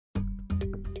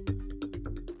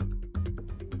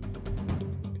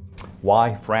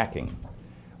Why fracking?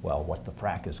 Well, what the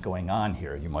frack is going on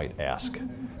here, you might ask.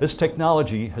 This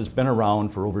technology has been around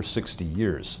for over 60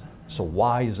 years. So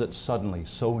why is it suddenly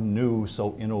so new,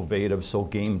 so innovative, so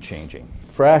game-changing?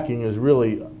 Fracking is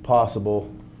really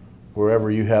possible wherever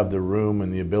you have the room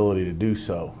and the ability to do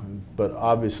so. But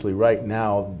obviously right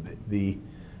now, the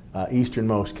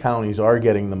easternmost counties are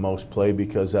getting the most play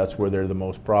because that's where they're the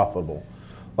most profitable.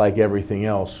 Like everything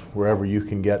else, wherever you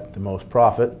can get the most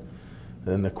profit,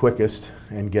 then the quickest,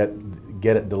 and get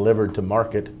it delivered to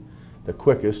market the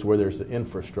quickest, where there's the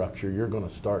infrastructure, you're going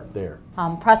to start there.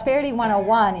 Prosperity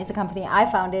 101 is a company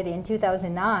I founded in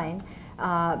 2009,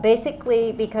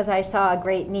 basically because I saw a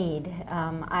great need.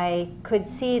 I could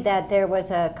see that there was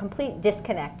a complete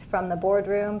disconnect from the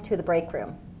boardroom to the break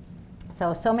room.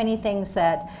 So many things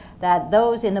that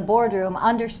those in the boardroom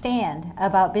understand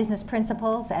about business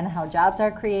principles and how jobs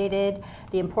are created,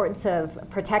 the importance of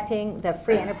protecting the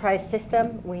free enterprise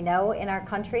system we know in our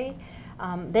country.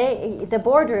 The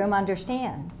boardroom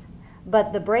understands,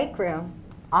 but the break room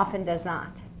often does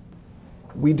not.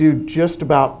 We do just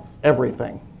about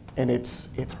everything, and it's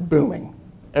booming.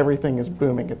 Everything is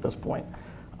booming at this point.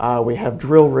 We have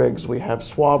drill rigs, we have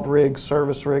swab rigs,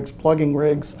 service rigs, plugging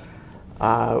rigs.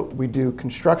 We do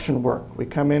construction work. We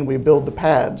come in, we build the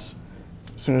pads.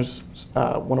 As soon as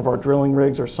one of our drilling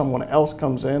rigs or someone else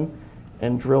comes in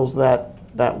and drills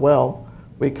that well,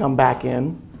 we come back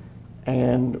in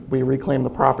and we reclaim the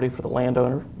property for the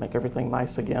landowner, make everything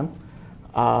nice again.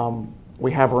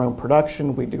 We have our own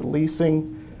production, we do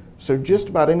leasing, so just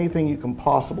about anything you can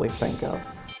possibly think of.